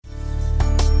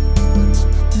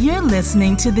You're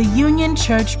listening to the Union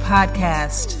Church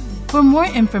Podcast. For more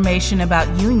information about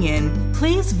Union,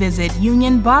 please visit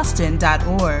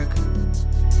unionboston.org.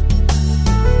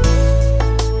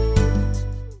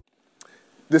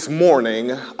 This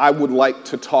morning, I would like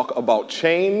to talk about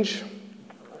change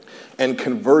and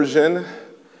conversion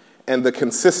and the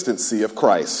consistency of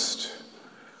Christ.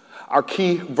 Our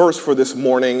key verse for this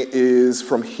morning is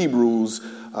from Hebrews,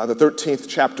 the 13th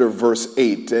chapter, verse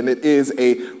 8. And it is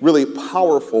a really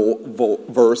powerful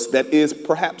verse that is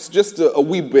perhaps just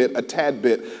a tad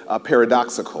bit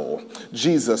paradoxical.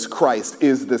 Jesus Christ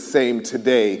is the same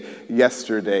today,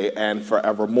 yesterday, and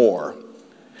forevermore.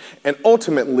 And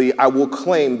ultimately, I will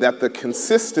claim that the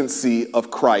consistency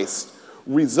of Christ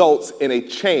results in a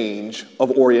change of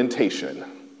orientation.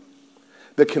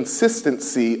 The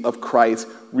consistency of Christ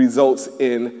results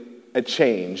in a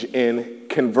change, in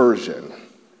conversion.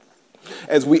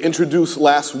 As we introduced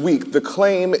last week, the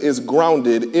claim is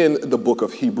grounded in the book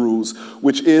of Hebrews,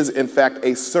 which is in fact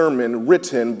a sermon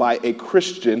written by a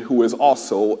Christian who is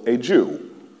also a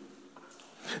Jew.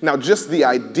 Now, just the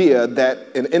idea that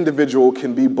an individual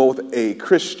can be both a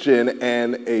Christian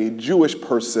and a Jewish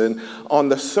person, on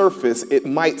the surface, it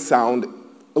might sound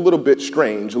a little bit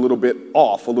strange, a little bit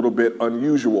off, a little bit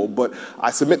unusual, but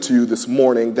I submit to you this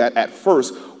morning that at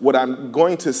first, what I'm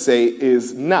going to say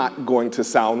is not going to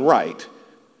sound right.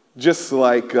 Just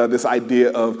like this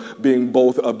idea of being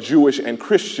both of Jewish and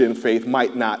Christian faith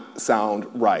might not sound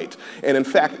right. And in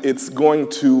fact, it's going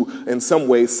to, in some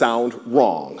ways, sound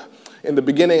wrong. In the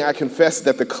beginning, I confess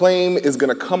that the claim is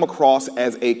going to come across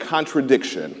as a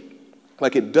contradiction,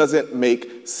 like it doesn't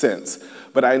make sense.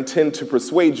 But I intend to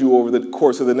persuade you over the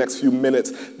course of the next few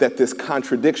minutes that this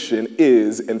contradiction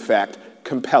is, in fact,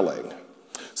 compelling.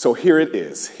 So here it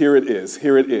is.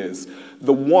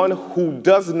 The one who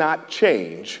does not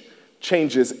change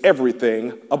changes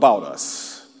everything about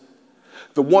us.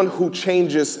 The one who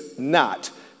changes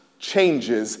not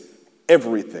changes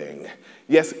everything.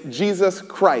 Yes, Jesus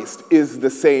Christ is the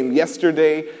same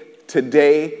yesterday,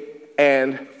 today,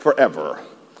 and forever.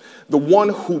 The one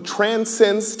who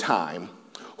transcends time,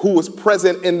 who was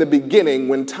present in the beginning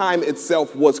when time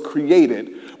itself was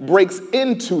created, breaks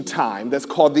into time. That's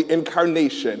called the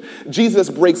incarnation. Jesus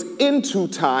breaks into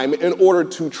time in order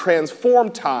to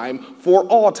transform time for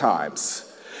all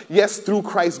times. Yes, through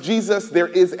Christ Jesus, there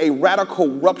is a radical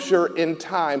rupture in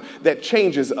time that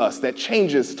changes us, that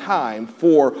changes time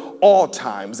for all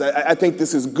times. I think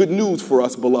this is good news for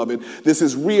us, beloved. This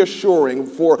is reassuring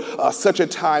for such a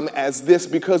time as this,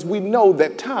 because we know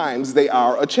that times, they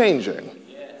are a-changing.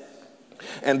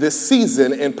 And this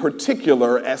season in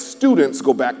particular, as students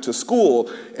go back to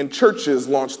school and churches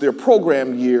launch their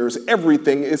program years,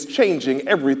 everything is changing,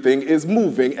 everything is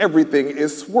moving, everything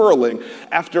is swirling.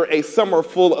 After a summer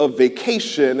full of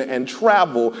vacation and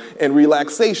travel and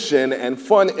relaxation and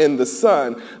fun in the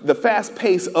sun, the fast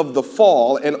pace of the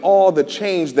fall and all the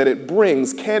change that it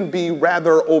brings can be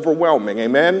rather overwhelming,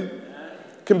 amen?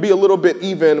 Can be a little bit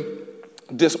even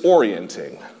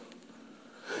disorienting.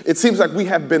 It seems like we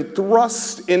have been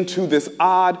thrust into this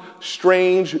odd,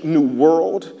 strange new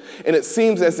world, and it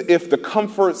seems as if the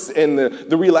comforts and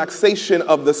the relaxation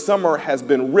of the summer has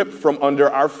been ripped from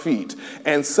under our feet.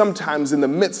 And sometimes in the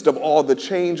midst of all the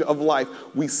change of life,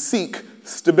 we seek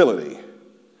stability.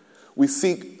 We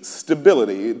seek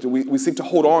stability. We seek to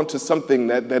hold on to something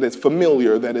that is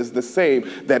familiar, that is the same,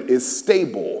 that is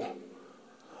stable.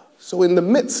 So in the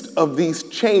midst of these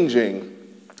changing,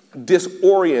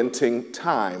 disorienting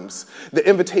times, the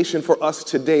invitation for us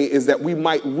today is that we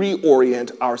might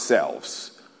reorient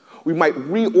ourselves. We might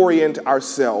reorient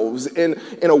ourselves in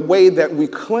a way that we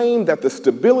claim that the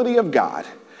stability of God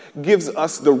gives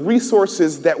us the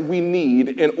resources that we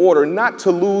need in order not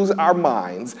to lose our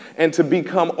minds and to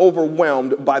become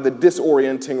overwhelmed by the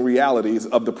disorienting realities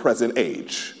of the present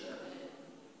age.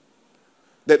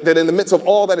 That in the midst of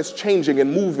all that is changing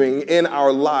and moving in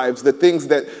our lives, the things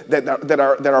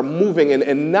that are moving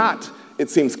and not, it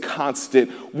seems,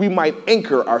 constant, we might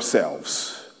anchor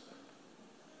ourselves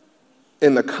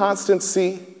in the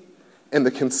constancy and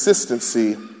the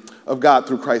consistency of God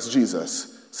through Christ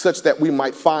Jesus, such that we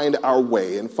might find our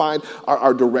way and find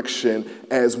our direction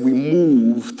as we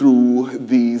move through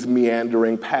these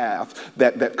meandering paths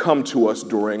that come to us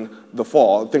during the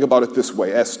fall. Think about it this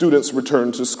way. As students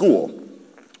return to school,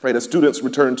 right, as students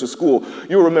return to school,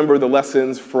 you'll remember the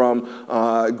lessons from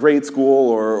grade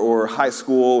school or high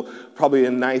school, probably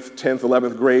in 9th, 10th,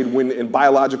 11th grade, when in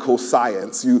biological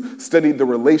science, you studied the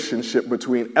relationship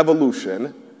between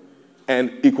evolution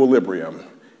and equilibrium.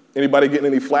 Anybody getting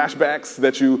any flashbacks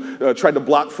that you tried to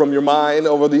block from your mind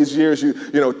over these years? You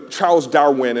know, Charles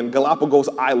Darwin and Galapagos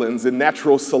Islands and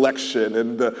natural selection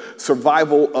and the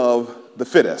survival of the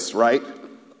fittest, right?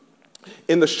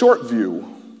 In the short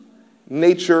view,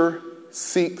 nature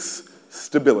seeks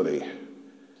stability.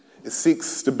 It seeks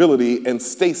stability and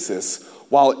stasis,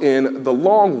 while in the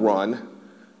long run,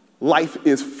 life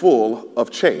is full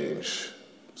of change.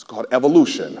 It's called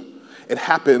evolution. It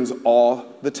happens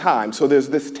all the time. So there's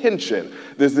this tension.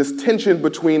 There's this tension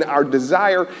between our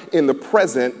desire in the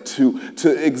present to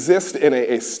exist in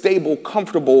a stable,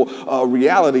 comfortable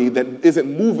reality that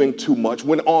isn't moving too much,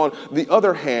 when on the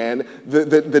other hand,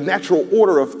 the natural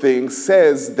order of things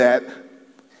says that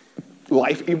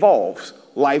life evolves.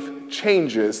 Life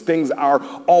changes. Things are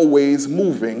always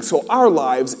moving. So our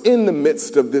lives, in the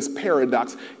midst of this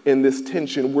paradox, in this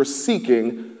tension, we're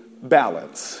seeking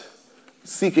balance,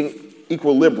 seeking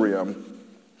equilibrium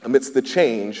amidst the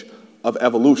change of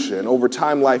evolution. Over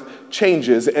time, life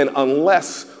changes, and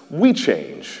unless we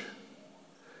change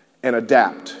and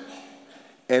adapt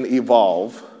and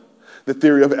evolve, the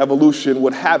theory of evolution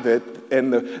would have it,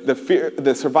 and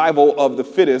the survival of the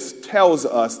fittest tells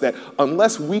us that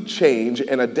unless we change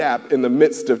and adapt in the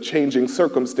midst of changing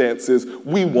circumstances,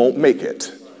 we won't make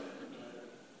it.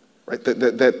 Right?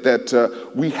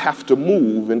 That we have to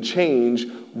move and change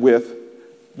with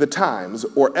the times,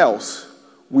 or else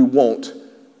we won't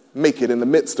make it in the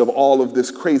midst of all of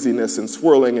this craziness and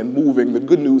swirling and moving. The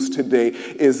good news today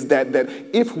is that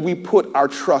if we put our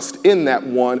trust in that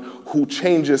one who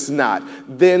changes not,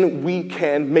 then we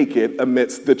can make it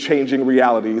amidst the changing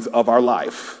realities of our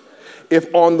life.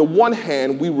 If on the one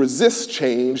hand we resist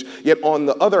change, yet on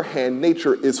the other hand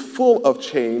nature is full of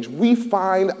change, we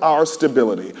find our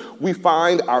stability. We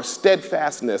find our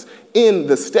steadfastness in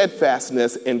the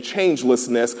steadfastness and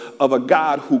changelessness of a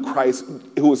God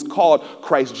who is called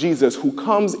Christ Jesus, who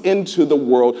comes into the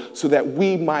world so that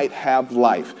we might have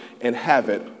life and have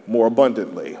it more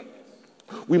abundantly.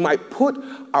 We might put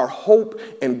our hope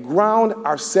and ground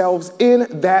ourselves in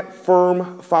that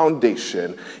firm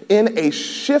foundation, in a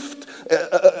shift,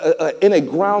 in a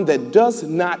ground that does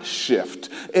not shift,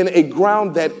 in a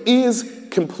ground that is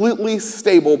completely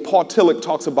stable. Paul Tillich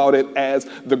talks about it as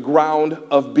the ground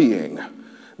of being.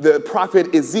 The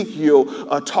prophet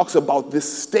Ezekiel talks about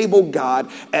this stable God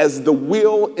as the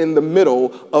wheel in the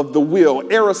middle of the wheel.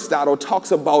 Aristotle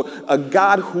talks about a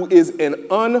God who is an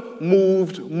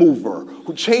unmoved mover,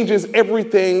 who changes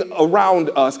everything around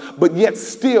us, but yet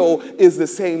still is the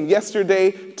same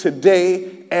yesterday,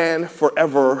 today, and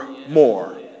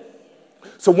forevermore.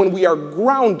 So when we are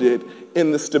grounded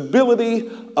in the stability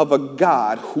of a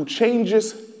God who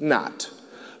changes not,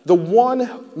 the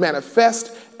one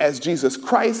manifest as Jesus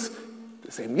Christ,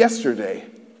 the same yesterday,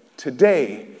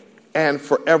 today, and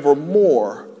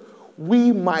forevermore,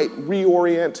 we might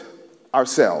reorient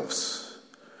ourselves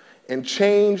and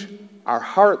change our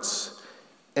hearts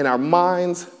and our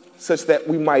minds such that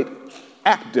we might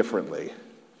act differently,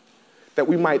 that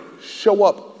we might show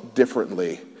up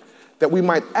differently, that we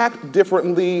might act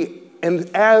differently.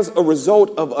 And as a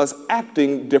result of us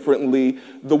acting differently,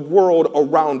 the world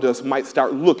around us might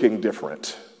start looking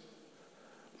different.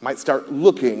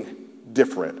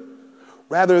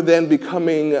 Rather than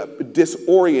becoming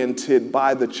disoriented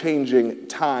by the changing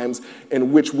times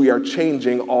in which we are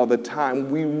changing all the time,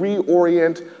 we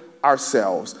reorient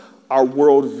ourselves, our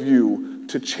worldview,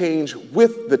 to change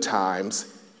with the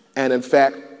times, and in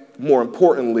fact, more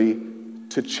importantly,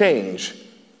 to change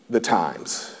the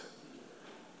times.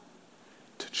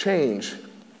 Change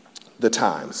the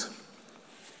times.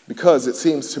 Because it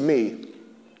seems to me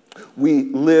we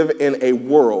live in a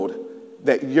world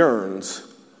that yearns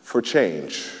for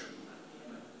change.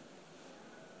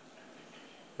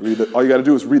 All you got to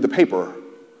do is read the paper,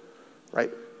 right?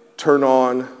 Turn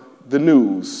on the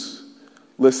news,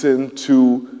 listen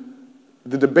to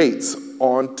the debates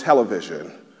on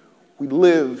television. We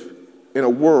live in a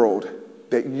world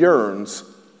that yearns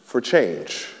for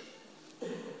change.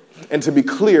 And to be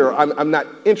clear, I'm not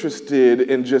interested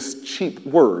in just cheap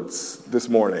words this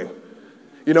morning.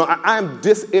 You know, I'm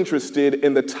disinterested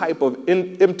in the type of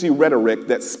empty rhetoric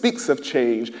that speaks of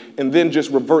change and then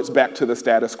just reverts back to the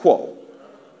status quo.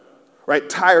 Right?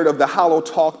 Tired of the hollow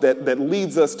talk that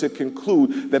leads us to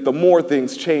conclude that the more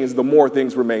things change, the more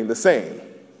things remain the same.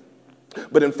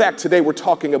 But in fact, today we're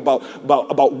talking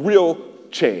about real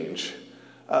change,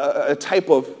 a type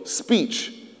of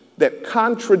speech that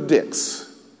contradicts,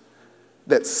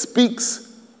 that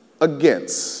speaks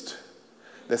against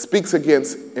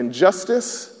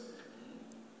injustice,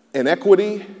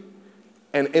 inequity,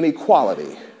 and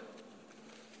inequality.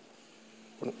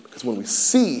 Because when we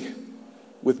see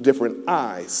with different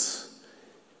eyes.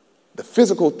 The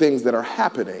physical things that are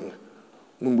happening,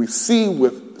 when we see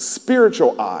with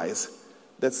spiritual eyes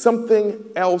that something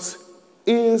else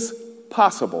is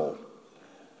possible,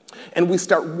 and we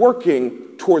start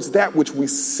working towards that which we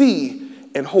see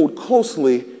and hold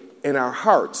closely in our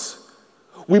hearts,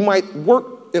 we might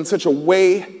work in such a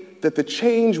way that the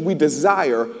change we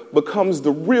desire becomes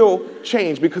the real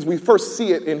change, because we first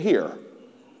see it in here,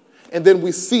 and then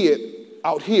we see it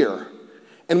out here.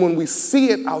 And when we see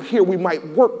it out here, we might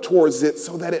work towards it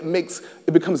so that it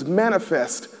becomes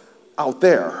manifest out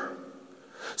there.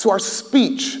 So our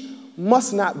speech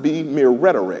must not be mere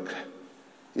rhetoric.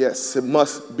 Yes, it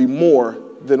must be more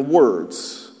than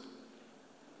words,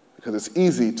 because it's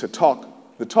easy to talk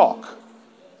the talk.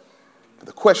 But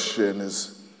the question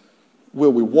is,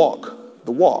 will we walk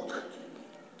the walk?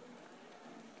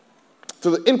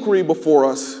 So the inquiry before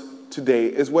us today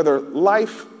is whether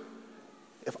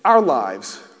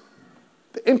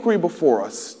the inquiry before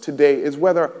us today is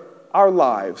whether our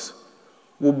lives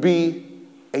will be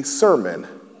a sermon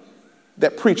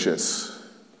that preaches.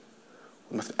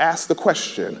 We must ask the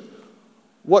question,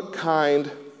 what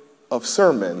kind of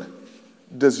sermon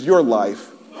does your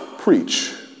life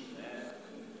preach?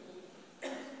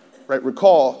 Right?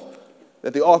 Recall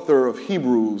that the author of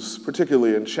Hebrews,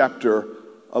 particularly in chapter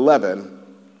 11,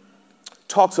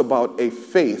 talks about a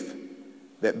faith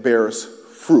that bears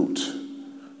fruit.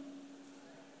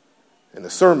 In the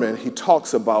sermon, he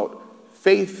talks about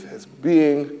faith as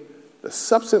being the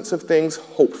substance of things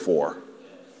hoped for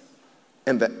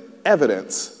and the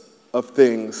evidence of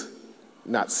things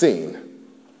not seen.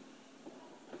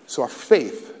 So our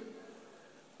faith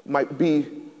might be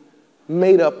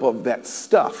made up of that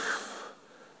stuff,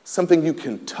 something you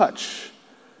can touch,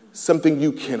 something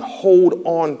you can hold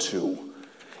on to.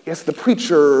 Yes, the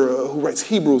preacher who writes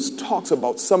Hebrews talks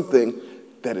about something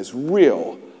that is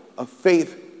real, a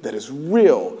faith that is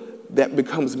real, that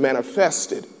becomes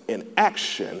manifested in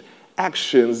actions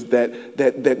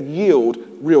that yield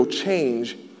real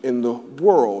change in the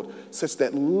world, such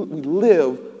that we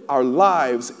live our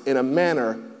lives in a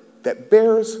manner that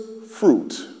bears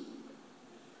fruit,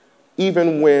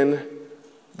 even when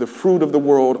the fruit of the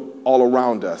world all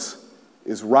around us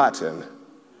is rotten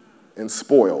and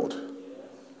spoiled.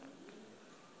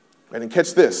 And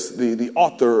catch this, the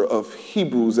author of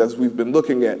Hebrews, as we've been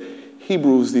looking at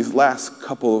Hebrews these last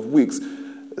couple of weeks,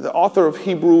 the author of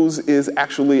Hebrews is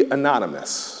actually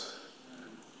anonymous.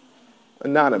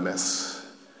 And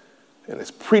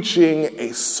is preaching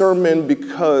a sermon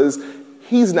because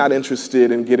he's not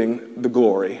interested in getting the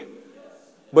glory,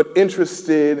 but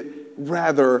interested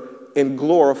rather in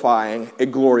glorifying a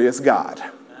glorious God.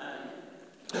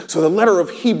 So the letter of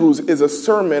Hebrews is a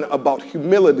sermon about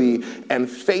humility and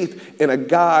faith in a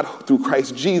God through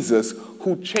Christ Jesus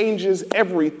who changes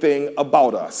everything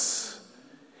about us,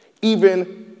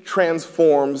 even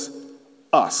transforms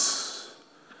us,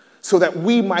 so that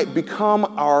we might become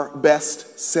our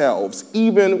best selves,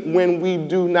 even when we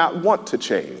do not want to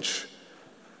change,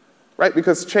 right?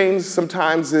 Because change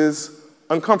sometimes is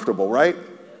uncomfortable, right?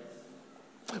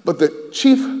 But the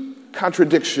chief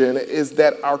contradiction is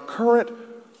that in our current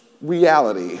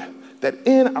reality,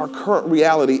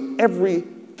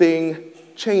 everything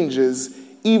changes,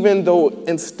 even though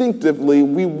instinctively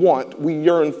we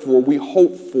yearn for, we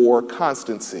hope for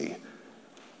constancy.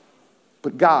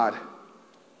 But God,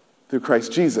 through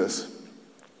Christ Jesus,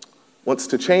 wants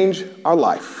to change our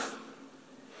life,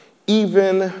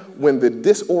 even when the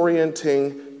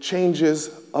disorienting changes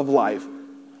of life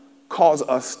cause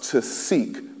us to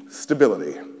seek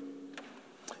stability.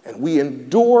 And we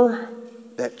endure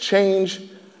that change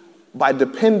by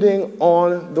depending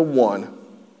on the one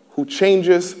who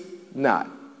changes not,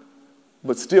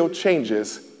 but still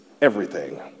changes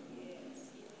everything.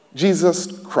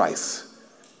 Jesus Christ,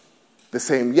 the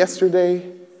same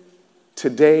yesterday,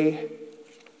 today,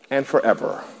 and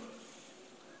forever,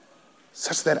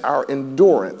 such that our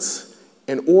endurance,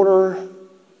 in order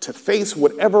to face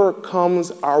whatever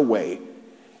comes our way,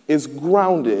 is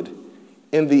grounded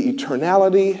in the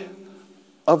eternality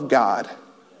of God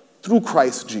through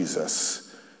Christ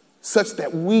Jesus, such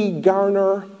that we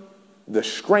garner the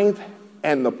strength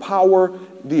and the power,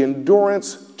 the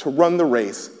endurance to run the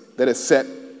race that is set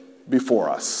before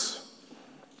us.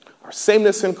 Our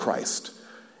sameness in Christ,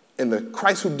 and the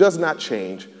Christ who does not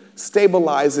change,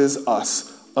 stabilizes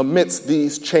us amidst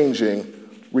these changing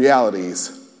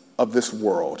realities of this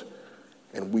world.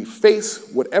 And we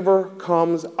face whatever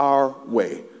comes our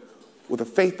way with a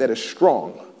faith that is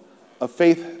strong, a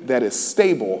faith that is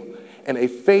stable, and a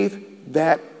faith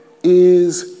that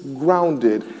is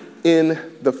grounded in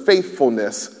the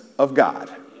faithfulness of God.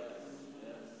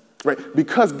 right?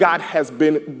 Because God has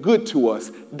been good to us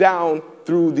down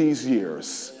through these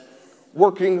years,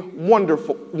 working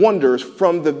wonderful wonders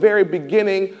from the very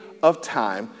beginning of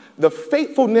time. The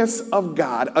faithfulness of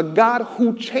God, a God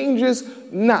who changes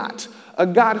not, a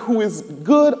God who is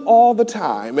good all the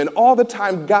time, and all the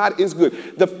time God is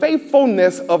good. The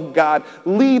faithfulness of God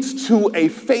leads to a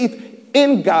faith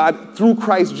in God through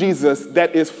Christ Jesus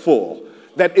that is full,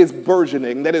 that is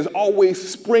burgeoning, that is always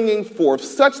springing forth,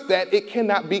 such that it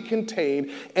cannot be contained,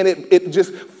 and it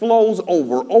just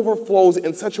overflows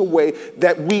in such a way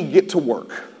that we get to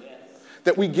work,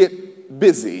 that we get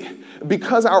busy,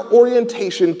 because our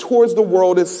orientation towards the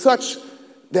world is such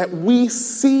that we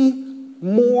see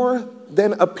more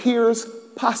than appears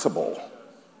possible.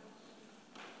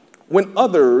 When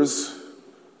others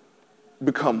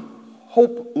become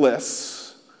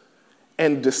hopeless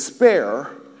and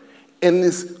despair in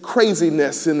this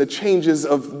craziness and the changes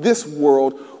of this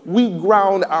world, we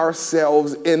ground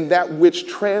ourselves in that which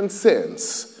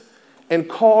transcends and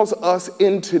calls us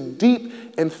into deep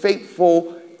and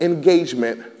faithful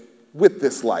engagement with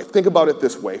this life. Think about it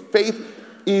this way. Faith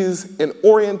is an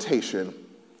orientation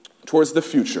towards the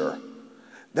future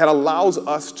that allows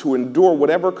us to endure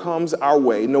whatever comes our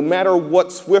way, no matter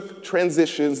what swift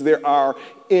transitions there are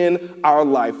in our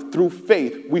life. Through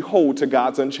faith, we hold to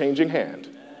God's unchanging hand.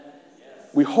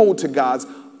 We hold to God's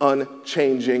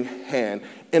unchanging hand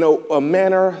in a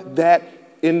manner that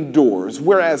endures.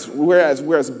 Whereas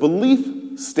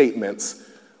belief statements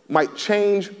might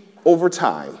change over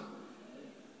time,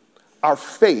 our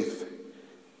faith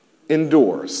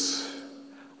endures.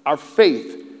 Our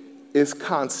faith is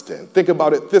constant. Think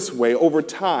about it this way. Over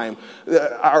time,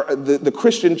 the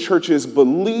Christian church's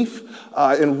belief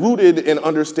and rooted in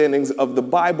understandings of the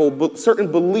Bible, but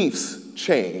certain beliefs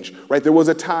change, right? There was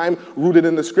a time rooted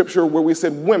in the scripture where we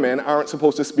said women aren't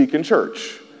supposed to speak in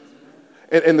church.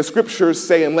 And the scriptures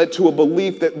say and led to a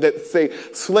belief that say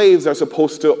slaves are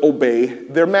supposed to obey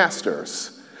their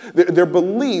masters. They're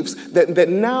beliefs that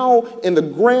now, in the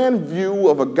grand view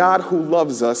of a God who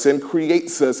loves us and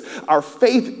creates us, our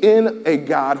faith in a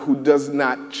God who does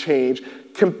not change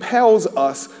compels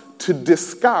us to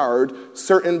discard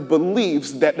certain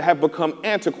beliefs that have become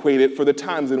antiquated for the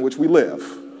times in which we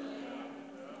live.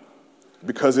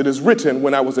 Because it is written,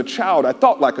 when I was a child, I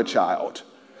thought like a child.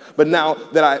 But now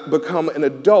that I become an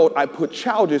adult, I put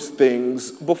childish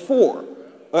things before.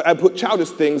 I put childish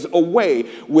things away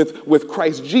with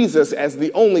Christ Jesus as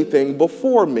the only thing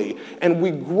before me. And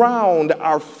we ground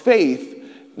our faith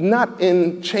not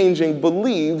in changing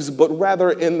beliefs, but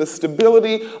rather in the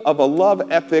stability of a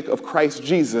love ethic of Christ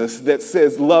Jesus that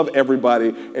says love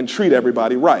everybody and treat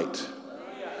everybody right.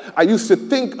 I used to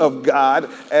think of God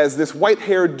as this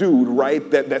white-haired dude, right,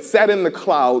 that sat in the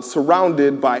clouds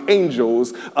surrounded by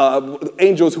angels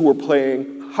who were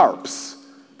playing harps.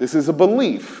 This is a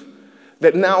belief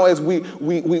that now as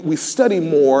we study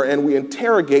more and we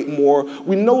interrogate more,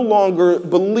 we no longer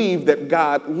believe that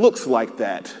God looks like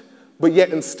that, but yet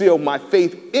and still my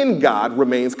faith in God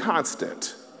remains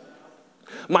constant.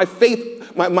 My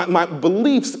faith, my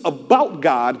beliefs about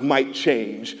God might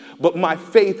change, but my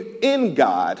faith in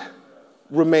God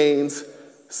remains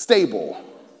stable.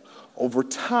 Over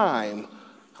time,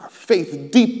 our faith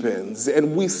deepens,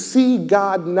 and we see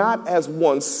God not as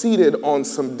one seated on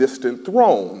some distant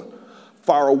throne,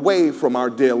 far away from our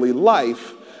daily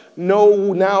life.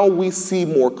 No, now we see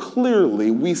more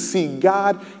clearly. We see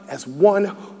God as one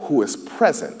who is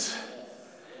present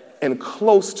and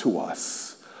close to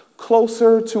us,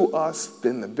 closer to us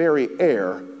than the very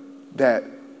air that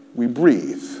we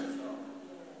breathe.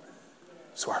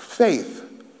 So our faith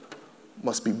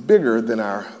must be bigger than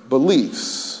our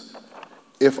beliefs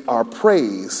if our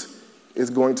praise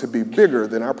is going to be bigger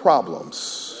than our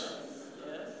problems.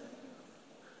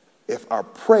 If our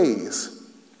praise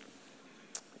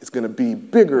is going to be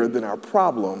bigger than our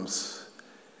problems,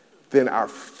 then our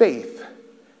faith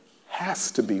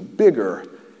has to be bigger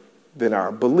than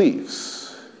our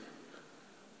beliefs.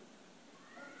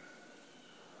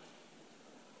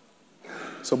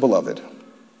 So, beloved,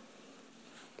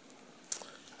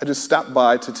 I just stopped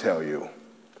by to tell you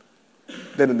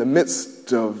that in the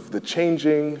midst of the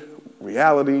changing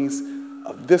realities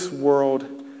of this world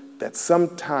that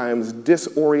sometimes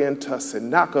disorient us and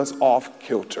knock us off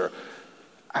kilter,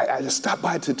 I just stopped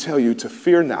by to tell you to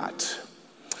fear not.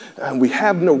 And we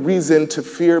have no reason to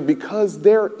fear because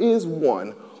there is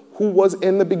one who was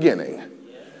in the beginning.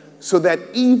 So that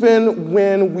even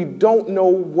when we don't know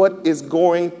what is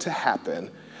going to happen,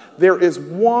 there is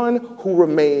one who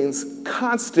remains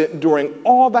constant during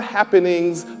all the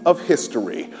happenings of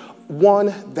history,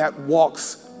 one that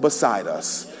walks beside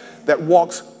us, that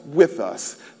walks with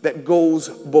us, that goes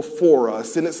before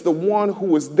us. And it's the one who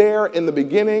was there in the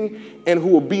beginning and who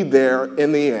will be there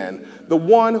in the end. The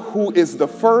one who is the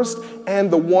first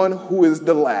and the one who is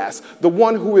the last. The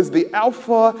one who is the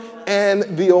Alpha and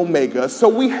the Omega. So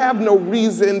we have no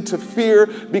reason to fear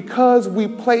because we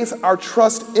place our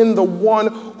trust in the one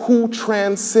who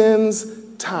transcends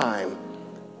time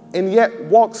and yet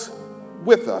walks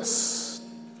with us.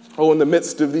 Oh, in the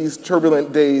midst of these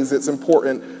turbulent days, it's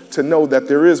important to know that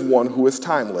there is one who is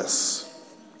timeless.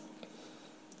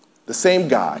 The same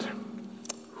God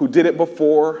who did it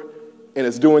before and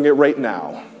is doing it right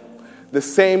now. The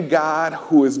same God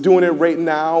who is doing it right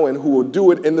now and who will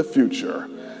do it in the future.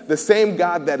 The same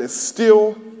God that is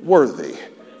still worthy.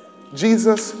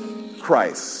 Jesus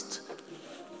Christ.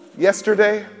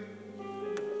 Yesterday,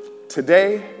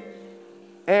 today,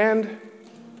 and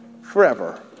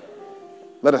forever.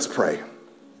 Let us pray.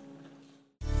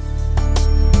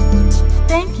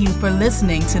 Thank you for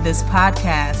listening to this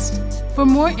podcast. For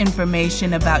more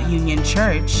information about Union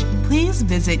Church, please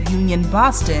visit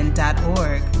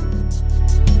unionboston.org.